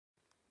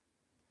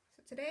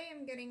Today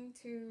I'm getting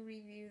to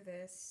review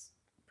this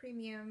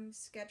premium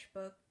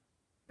sketchbook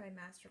by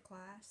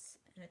Masterclass,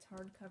 and it's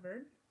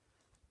hardcover,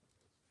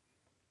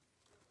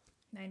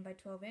 9 by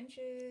 12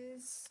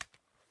 inches.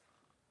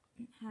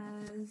 It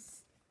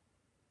has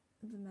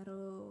the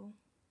metal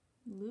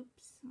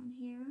loops on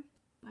here,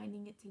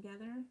 binding it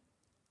together.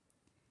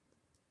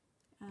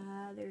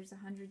 There's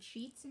 100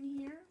 sheets in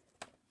here.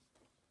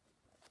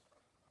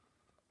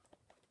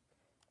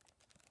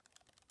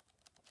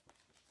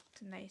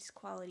 It's a nice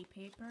quality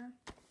paper.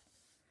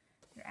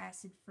 They're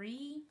acid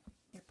free,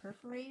 they're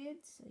perforated,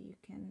 so you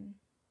can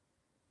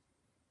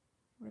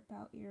rip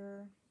out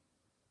your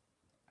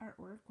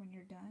artwork when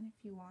you're done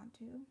if you want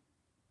to.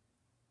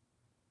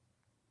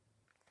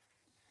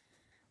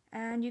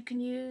 And you can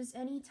use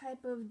any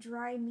type of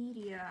dry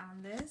media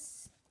on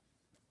this.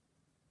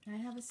 I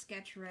have a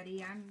sketch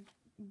ready. I'm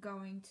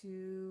going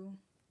to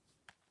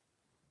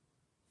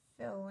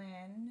fill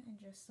in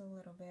just a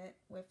little bit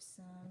with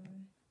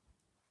some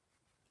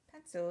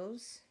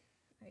pencils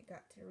I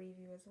got to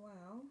review as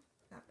well,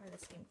 not by the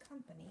same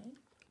company.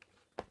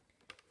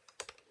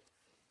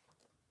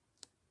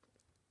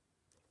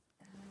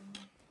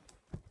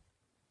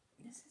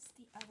 This is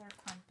the other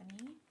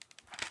company,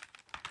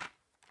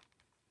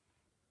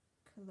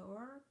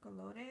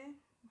 Colore,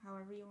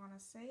 however you want to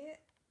say it.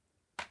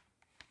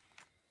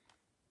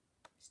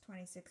 There's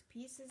 26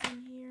 pieces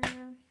in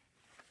here.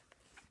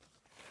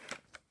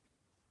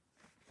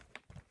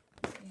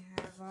 You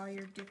have all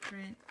your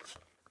different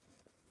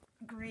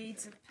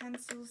grades of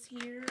pencils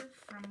here,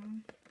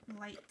 from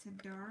light to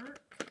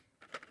dark.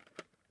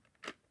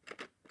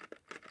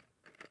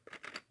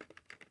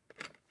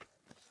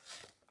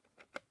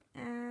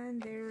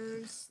 And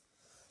there's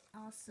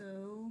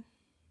also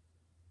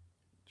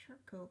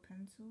charcoal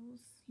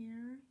pencils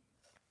here,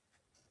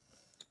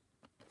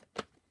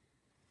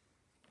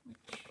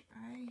 which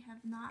I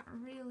have not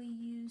really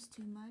used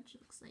too much.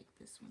 Looks like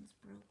this one's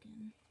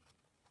broken.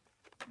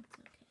 That's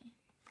okay.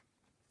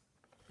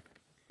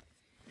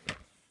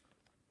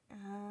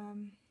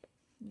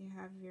 You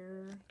have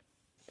your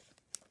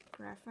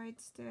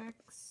graphite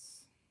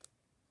sticks,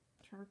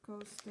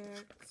 charcoal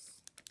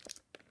sticks.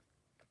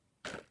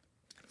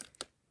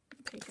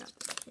 Take out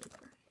this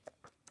paper.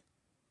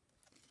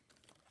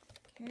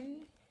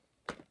 Okay.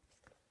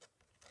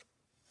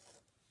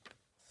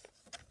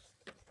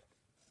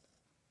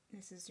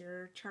 This is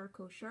your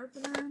charcoal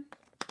sharpener.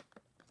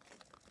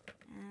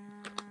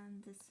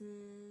 And this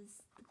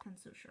is the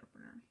pencil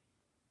sharpener.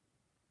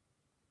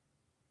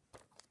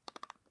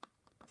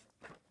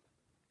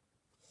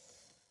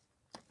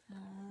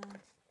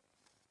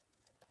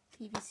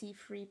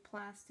 PVC-free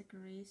plastic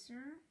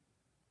eraser.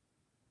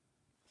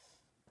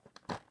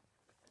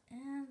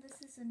 And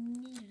this is a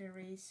kneaded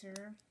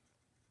eraser,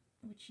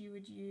 which you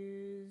would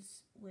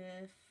use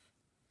with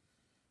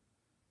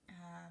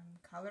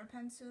color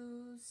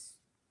pencils,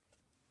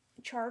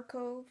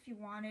 charcoal if you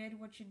wanted.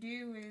 What you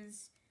do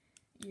is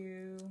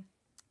you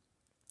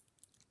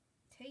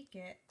take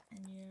it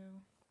and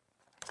you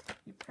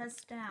press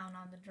down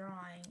on the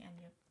drawing and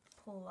you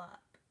pull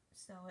up,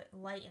 so it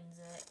lightens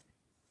it.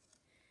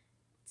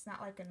 It's not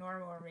like a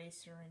normal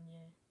eraser and you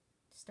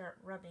start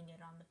rubbing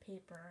it on the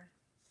paper.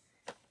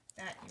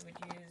 That you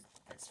would use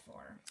this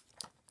for,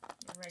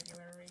 your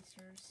regular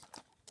erasers.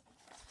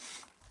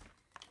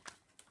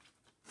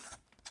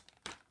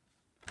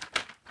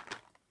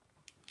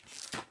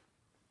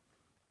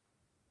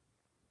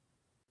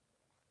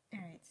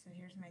 Alright, so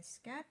here's my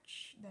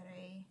sketch that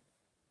I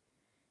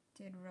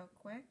did real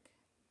quick.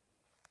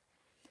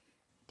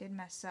 Did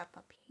mess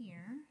up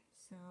here,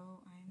 so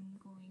I'm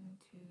going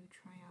to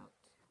try out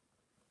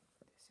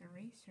this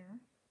eraser.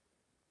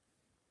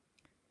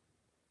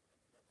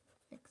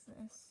 Fix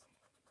this.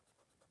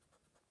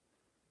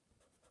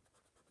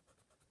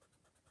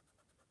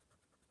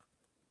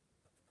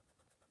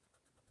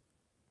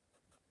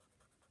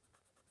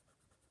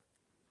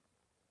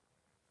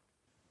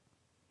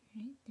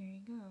 Alright, there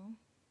you go.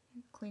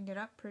 Cleaned it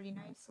up pretty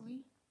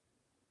nicely.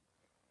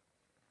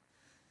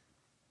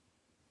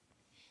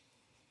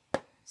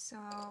 So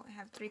I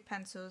have 3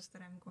 pencils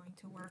that I'm going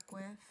to work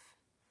with,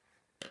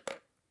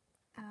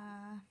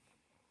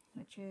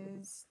 which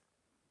is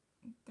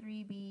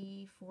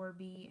 3B,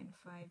 4B, and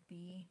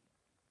 5B.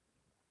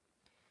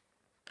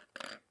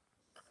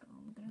 So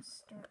I'm going to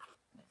start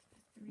with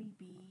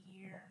 3B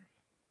here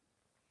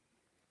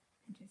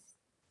and just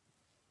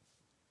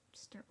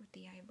start with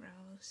the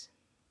eyebrows.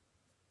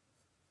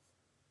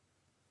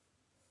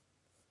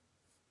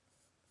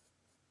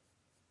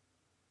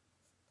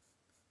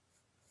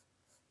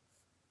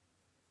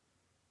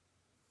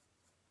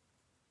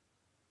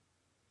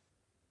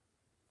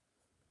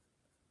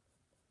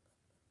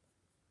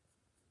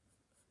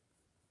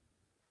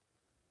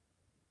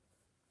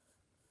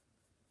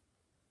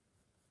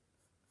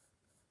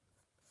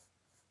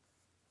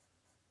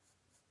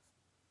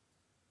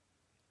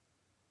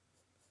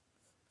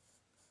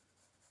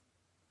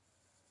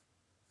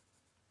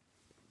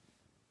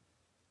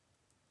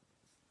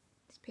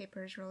 This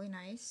paper is really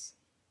nice.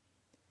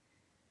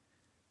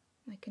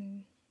 I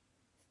can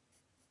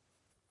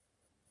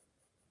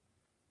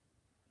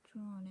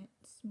drawn it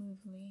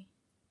smoothly.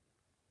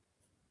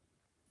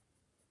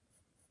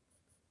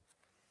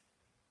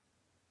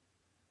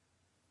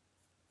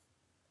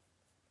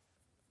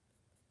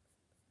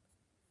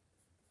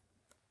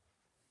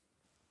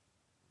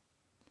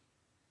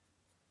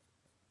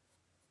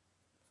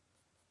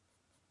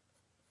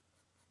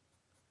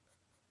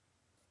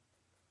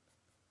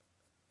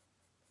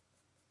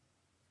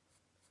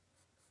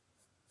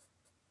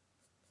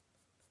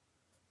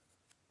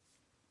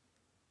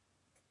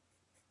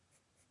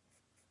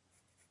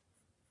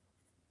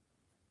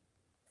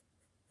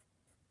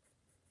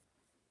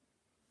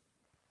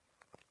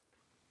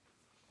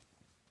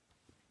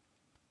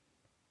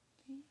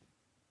 Okay.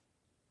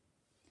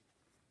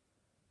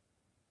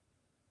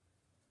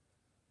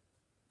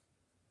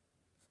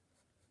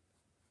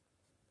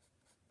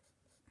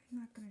 I'm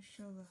not going to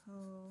show the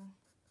whole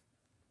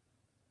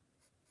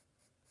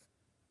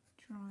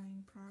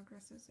drawing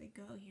progress as I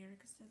go here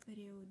because the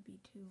video would be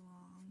too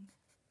long.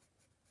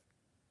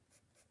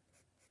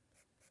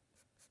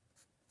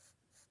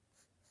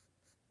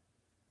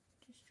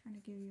 Just trying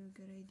to give you a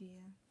good idea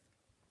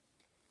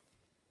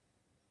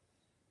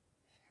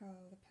of how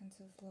the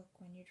pencils look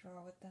when you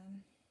draw with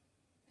them,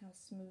 how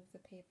smooth the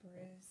paper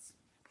is.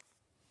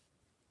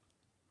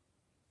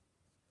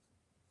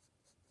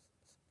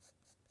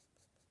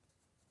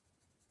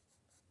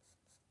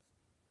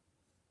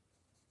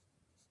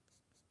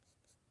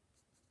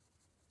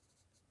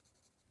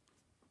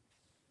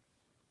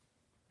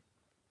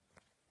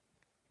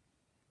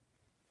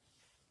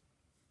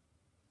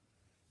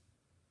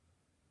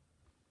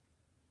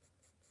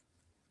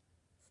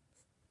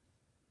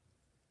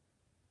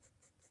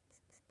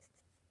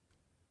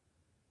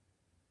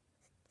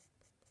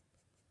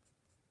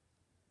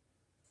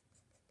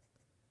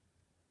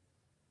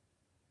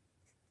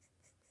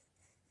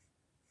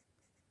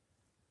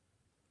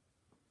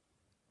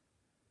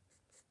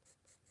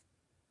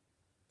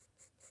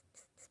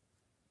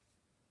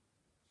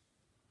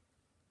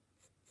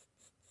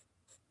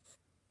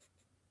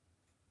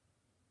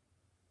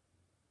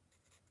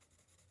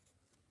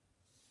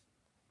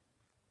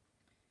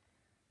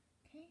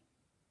 Okay,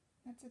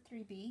 that's a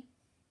 3B.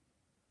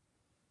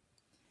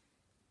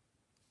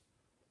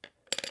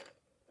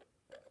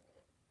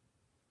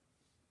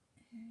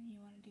 And you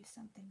want to do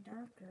something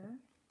darker,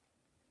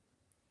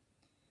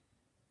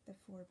 the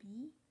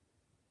 4B.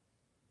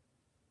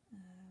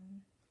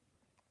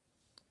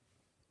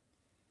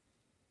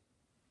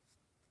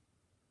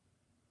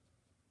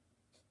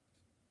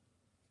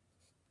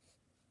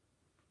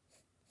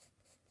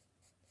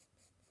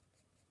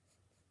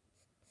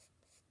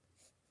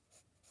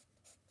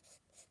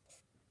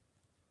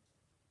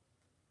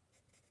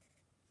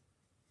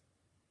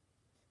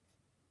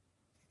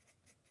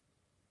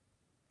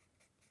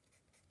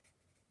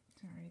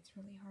 Sorry, it's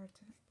really hard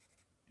to,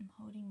 I'm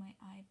holding my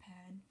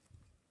iPad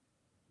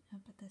up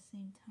at the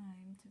same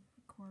time to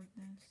record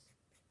this.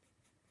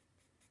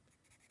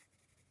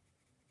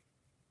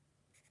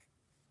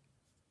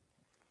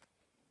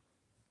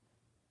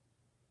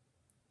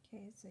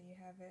 Okay, so you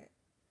have it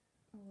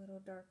a little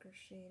darker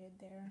shaded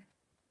there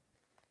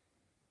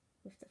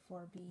with the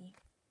 4B.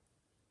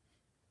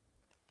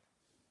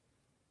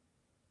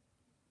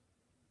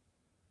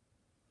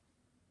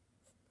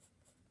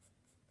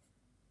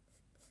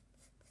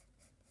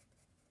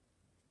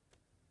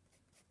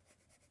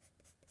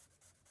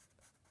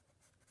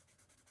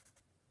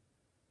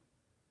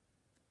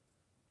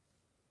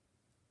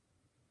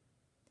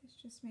 This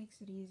just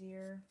makes it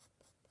easier.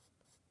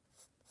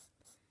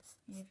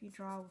 And if you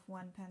draw with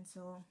one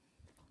pencil,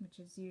 which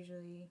is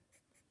usually,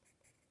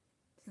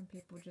 some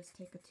people just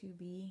take a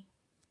 2B,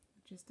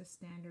 which is the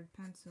standard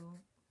pencil,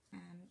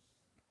 and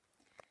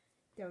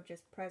they'll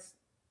just press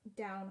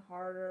down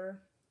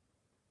harder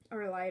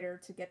or lighter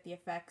to get the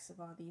effects of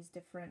all these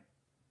different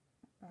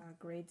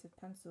grades of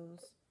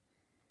pencils.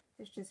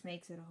 This just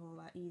makes it a whole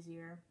lot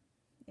easier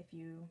if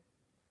you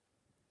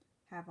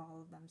have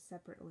all of them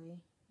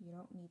separately. You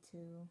don't need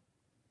to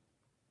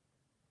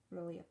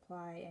really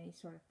apply any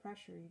sort of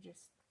pressure. You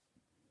just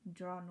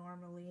draw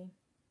normally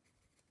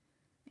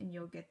and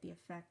you'll get the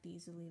effect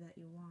easily that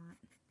you want.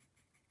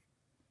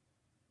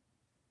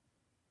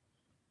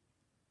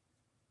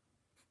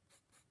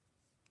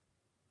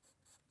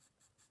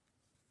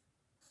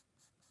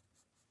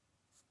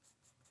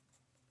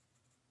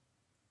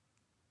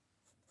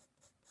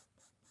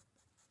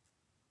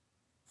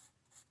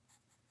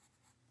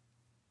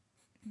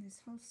 And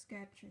this whole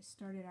sketch, I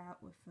started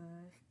out with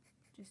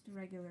just a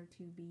regular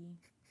 2B.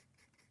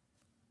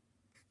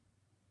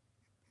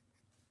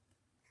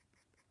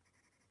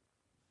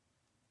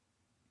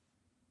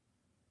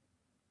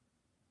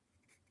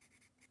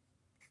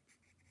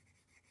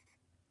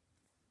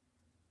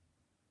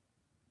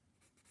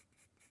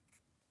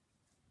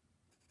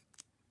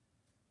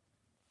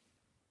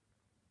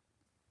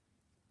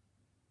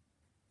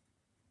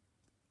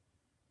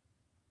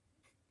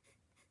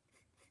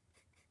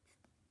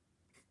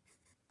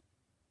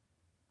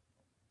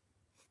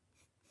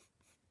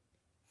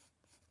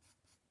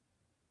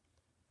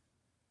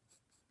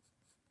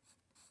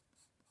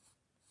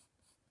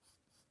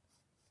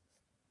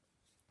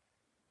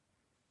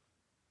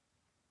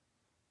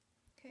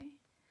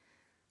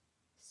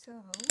 So,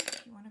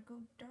 if you want to go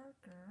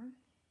darker,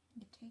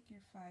 you take your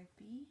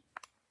 5B.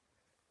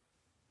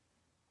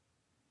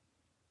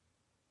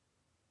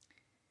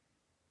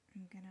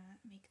 I'm gonna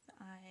make the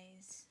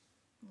eyes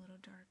a little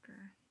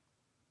darker.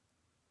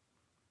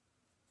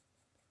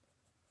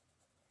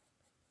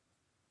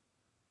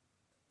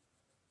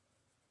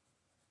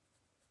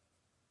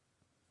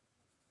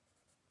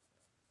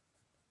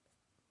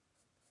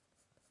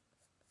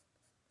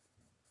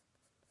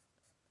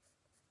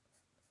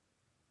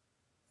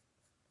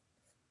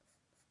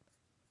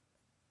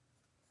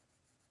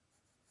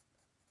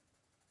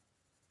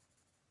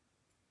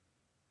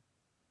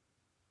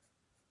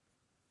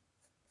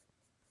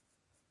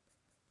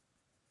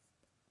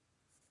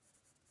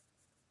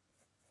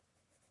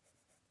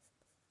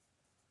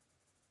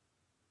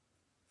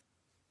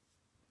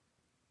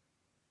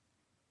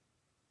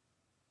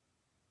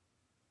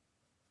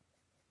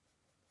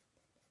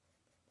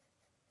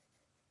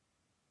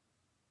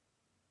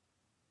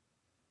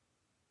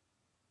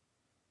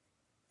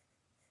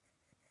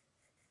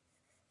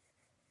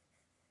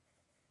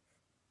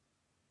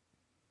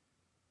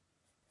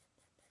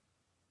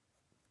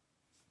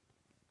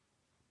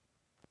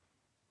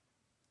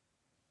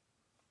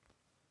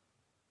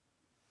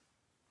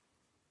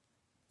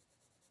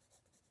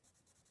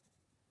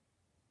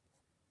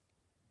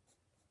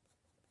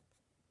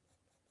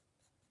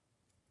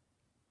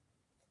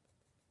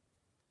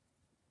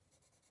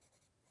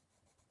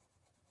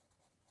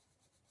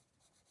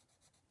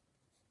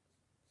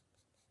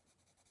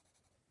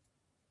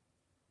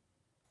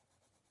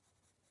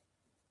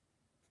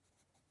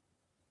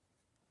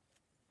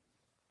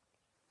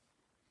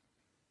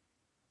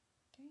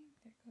 Okay,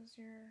 there goes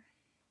your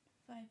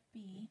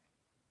 5B.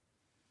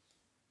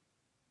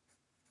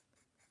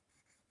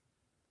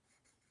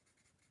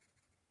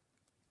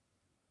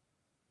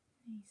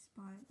 Any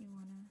spot you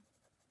want to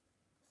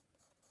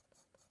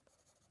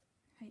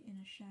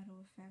heighten a shadow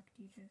effect,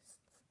 you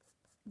just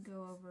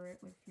go over it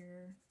with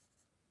your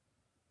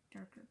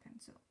darker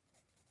pencil.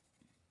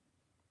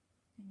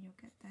 And you'll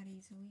get that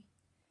easily.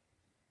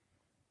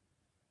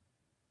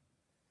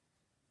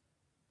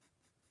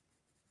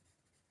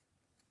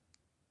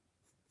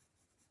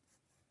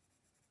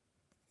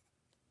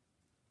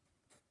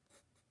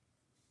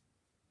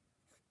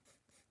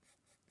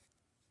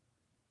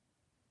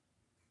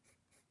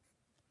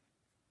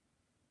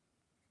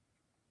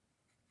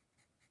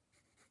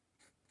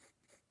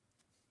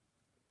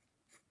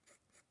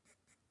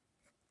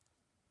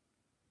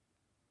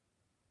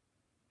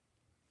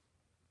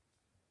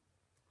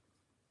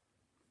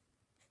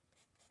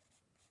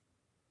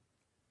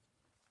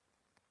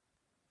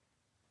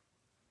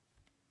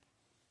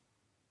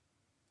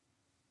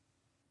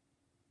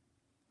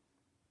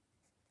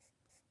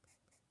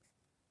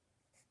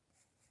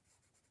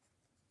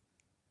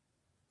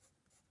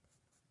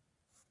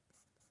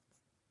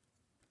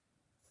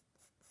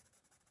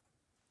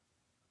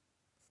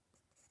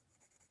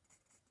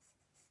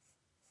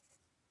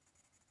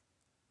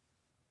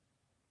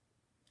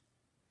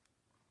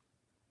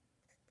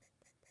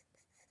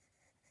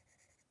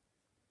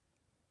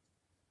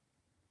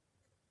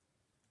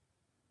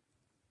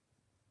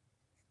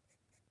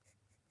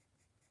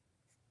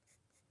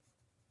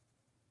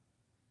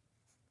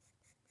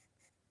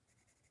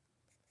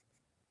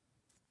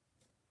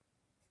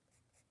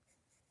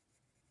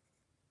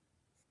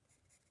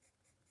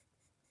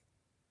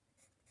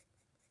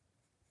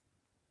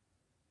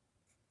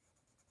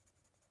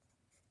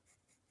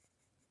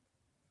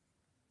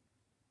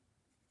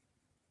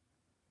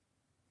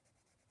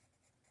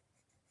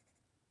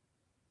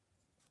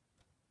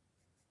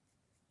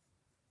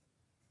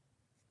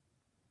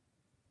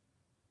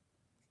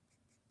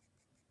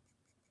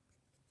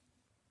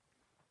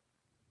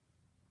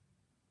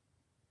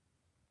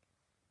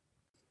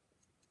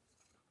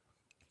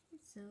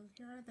 So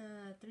here are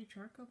the 3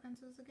 charcoal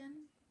pencils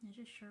again. I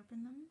just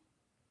sharpen them.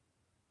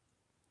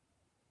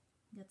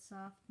 Get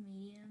soft,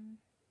 medium,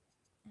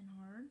 and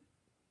hard.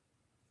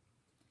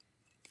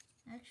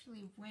 I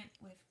actually went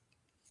with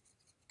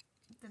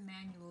the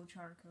manual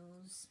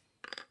charcoals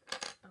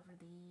over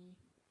the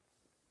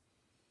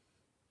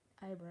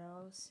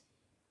eyebrows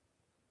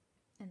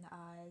and the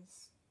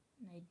eyes.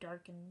 And I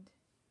darkened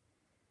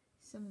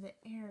some of the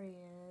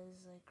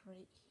areas, like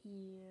right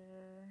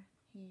here,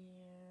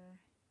 here.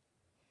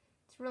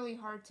 It's really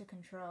hard to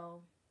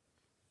control.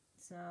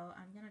 So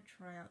I'm gonna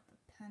try out the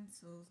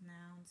pencils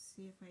now and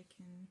see if I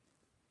can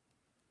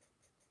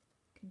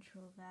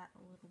control that a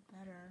little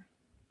better.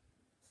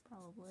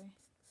 Probably,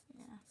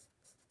 yeah.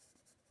 It's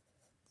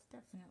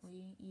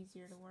definitely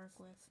easier to work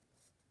with.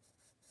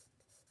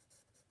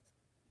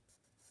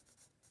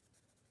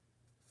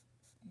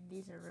 And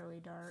these are really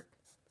dark.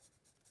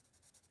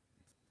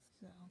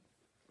 So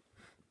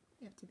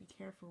you have to be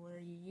careful where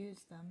you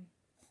use them.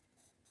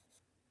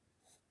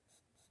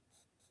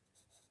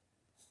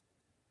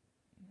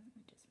 I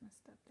just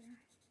messed up there.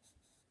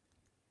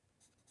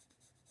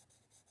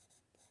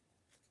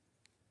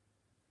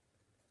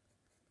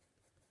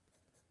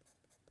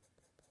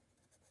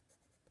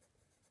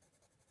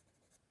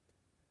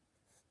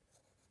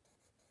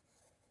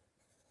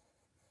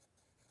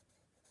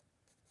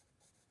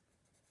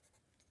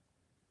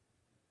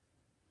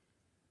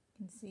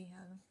 see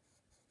how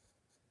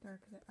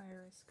dark the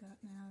iris got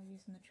now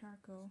using the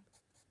charcoal.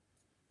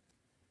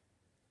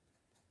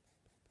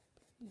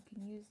 You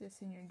can use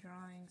this in your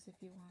drawings if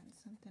you want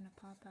something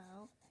to pop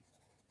out.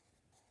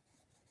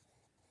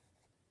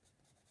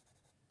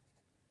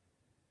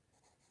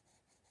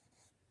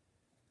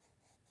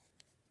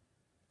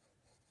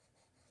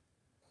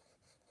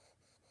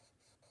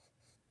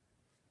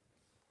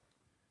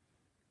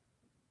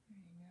 There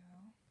you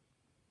go.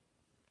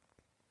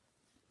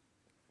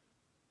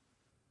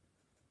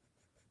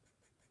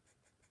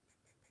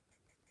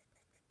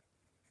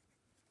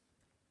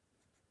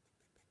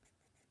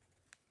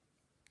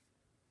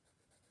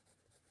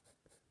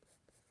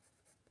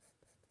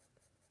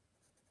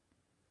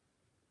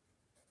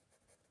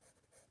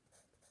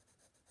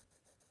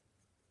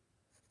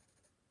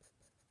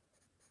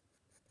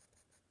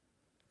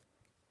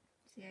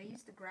 See, I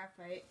used the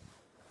graphite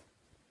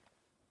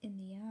in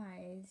the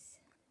eyes,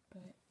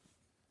 but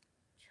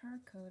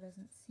charcoal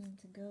doesn't seem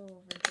to go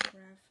over the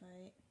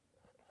graphite.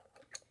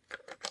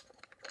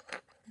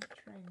 I'll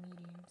try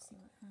medium, see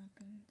what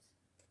happens.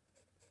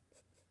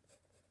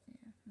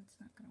 Yeah, that's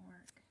not going to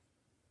work.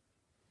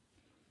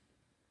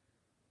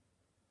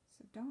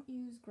 So don't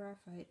use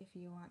graphite if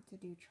you want to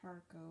do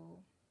charcoal,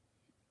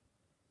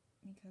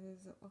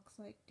 because it looks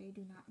like they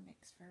do not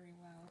mix very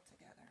well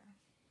together.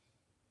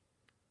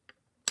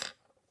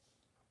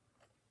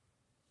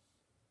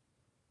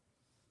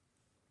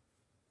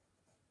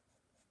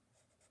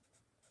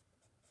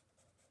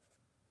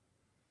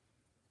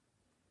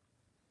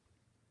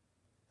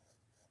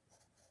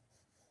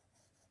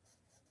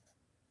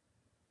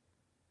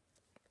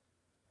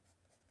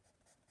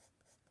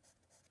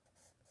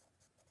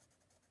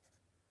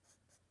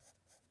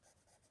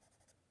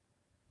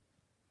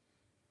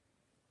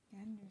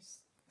 Again, use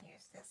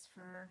this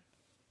for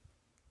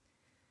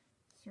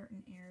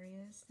certain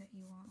areas that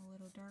you want a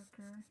little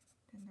darker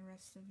than the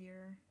rest of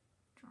your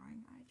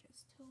drawing. I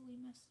just totally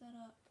messed that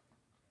up.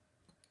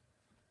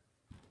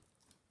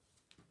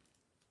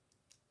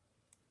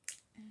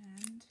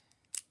 And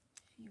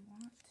if you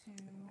want to,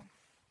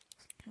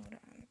 hold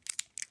on.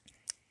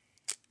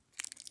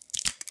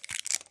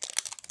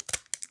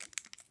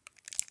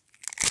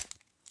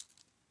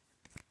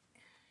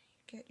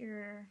 Get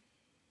your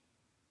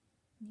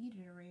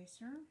kneaded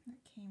eraser that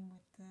came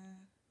with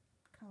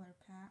the color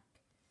pack.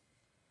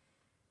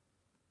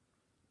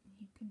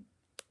 You can,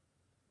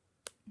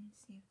 let me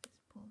see if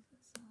this pulls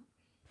this up.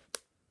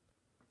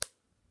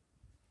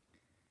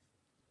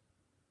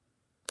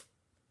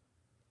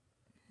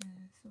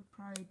 This would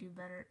probably do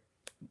better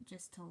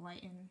just to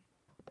lighten.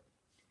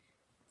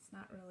 It's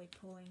not really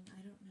pulling.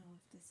 I don't know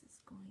if this is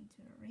going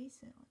to erase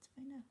it. Let's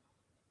find out.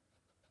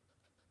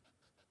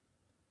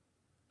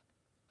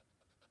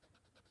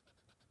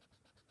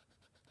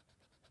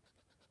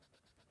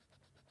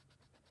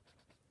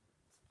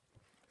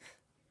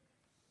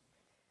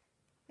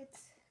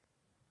 It's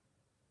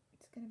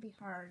going to be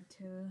hard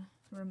to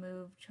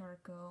remove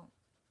charcoal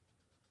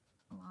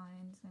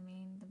lines. I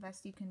mean, the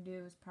best you can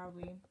do is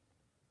probably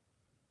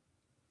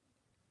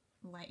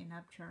lighten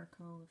up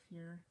charcoal if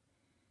you're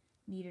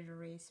kneaded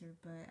eraser,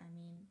 but I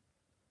mean,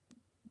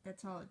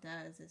 that's all it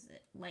does, is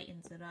it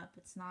lightens it up.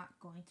 It's not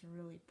going to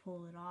really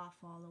pull it off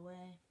all the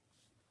way.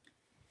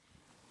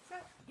 So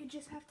you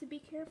just have to be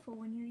careful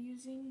when you're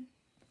using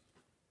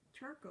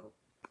charcoal,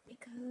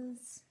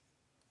 because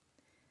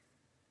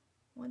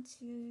once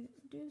you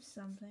do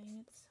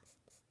something, it's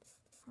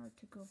hard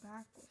to go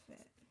back with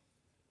it.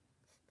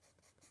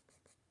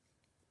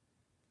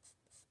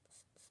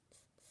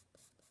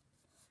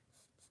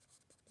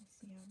 You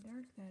see how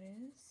dark that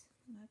is?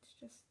 That's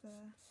just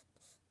the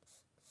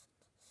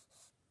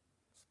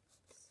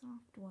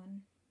soft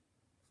one.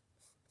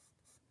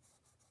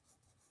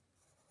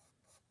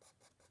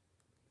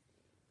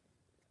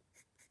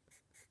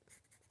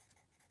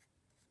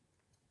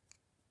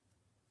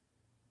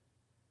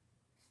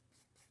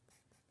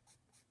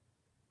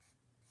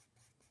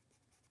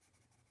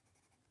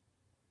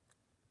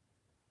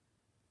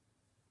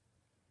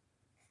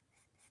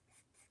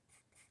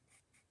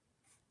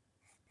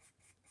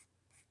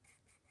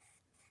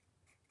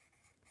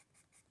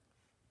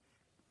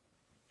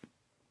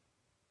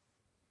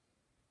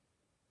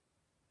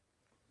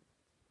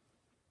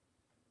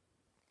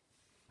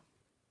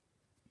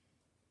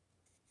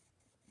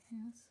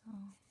 Yeah, so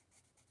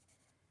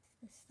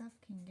this stuff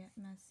can get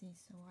messy,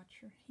 so watch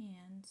your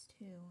hands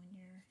too when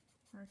you're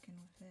working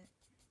with it.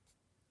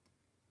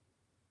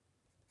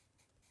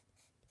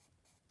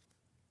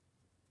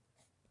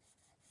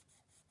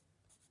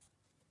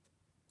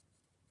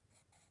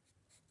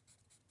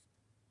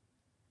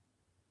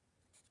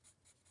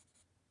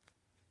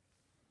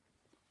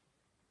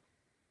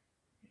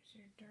 There's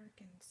your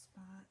darkened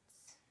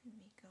spots. Let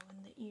me go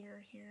in the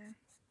ear here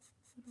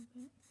a little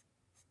bit.